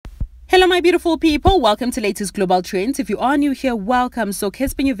Hello my beautiful people, welcome to latest global trends. If you are new here, welcome. So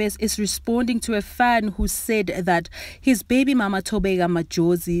Cassper is responding to a fan who said that his baby mama Thobeka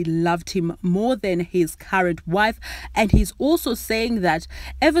Majozi loved him more than his current wife, and he's also saying that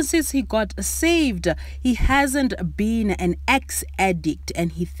ever since he got saved he hasn't been an ex-addict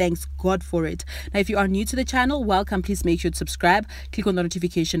and he thanks God for it. Now if you are new to the channel, welcome. Please make sure to subscribe, click on the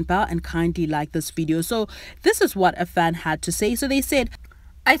notification bell and kindly like this video. So this is what a fan had to say. So they said,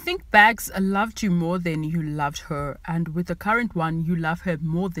 I think Bags loved you more than you loved her, and with the current one you love her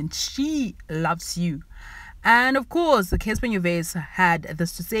more than she loves you. And of course Cassper had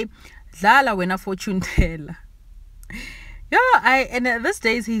this to say, Dlala wena fortune teller. Yeah, and these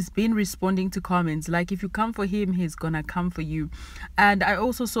days he's been responding to comments like if you come for him, he's gonna come for you. And I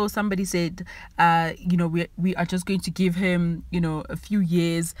also saw somebody said, we are just going to give him, a few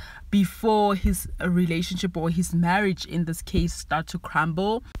years before his relationship or his marriage in this case start to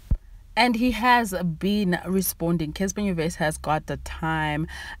crumble. And he has been responding. Cassper has got the time.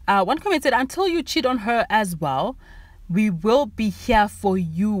 One comment said, until you cheat on her as well, we will be here for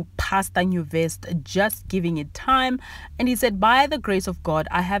you, Pastor Nyuvest, just giving it time. And he said, by the grace of God,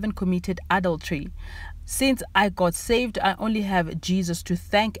 I haven't committed adultery. Since I got saved, I only have Jesus to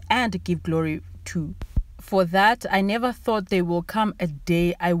thank and give glory to. For that, I never thought there will come a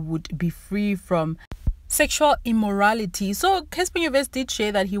day I would be free from sexual immorality. So Cassper did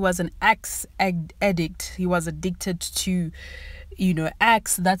share that he was an ex-addict. He was addicted to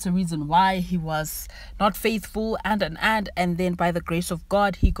acts. That's the reason why he was not faithful and then by the grace of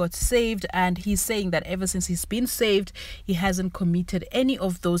God he got saved. And he's saying that ever since he's been saved he hasn't committed any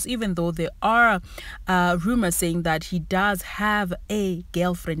of those, even though there are rumors saying that he does have a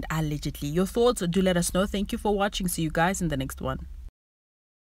girlfriend allegedly. Your thoughts, do let us know. Thank you for watching. See you guys in the next one.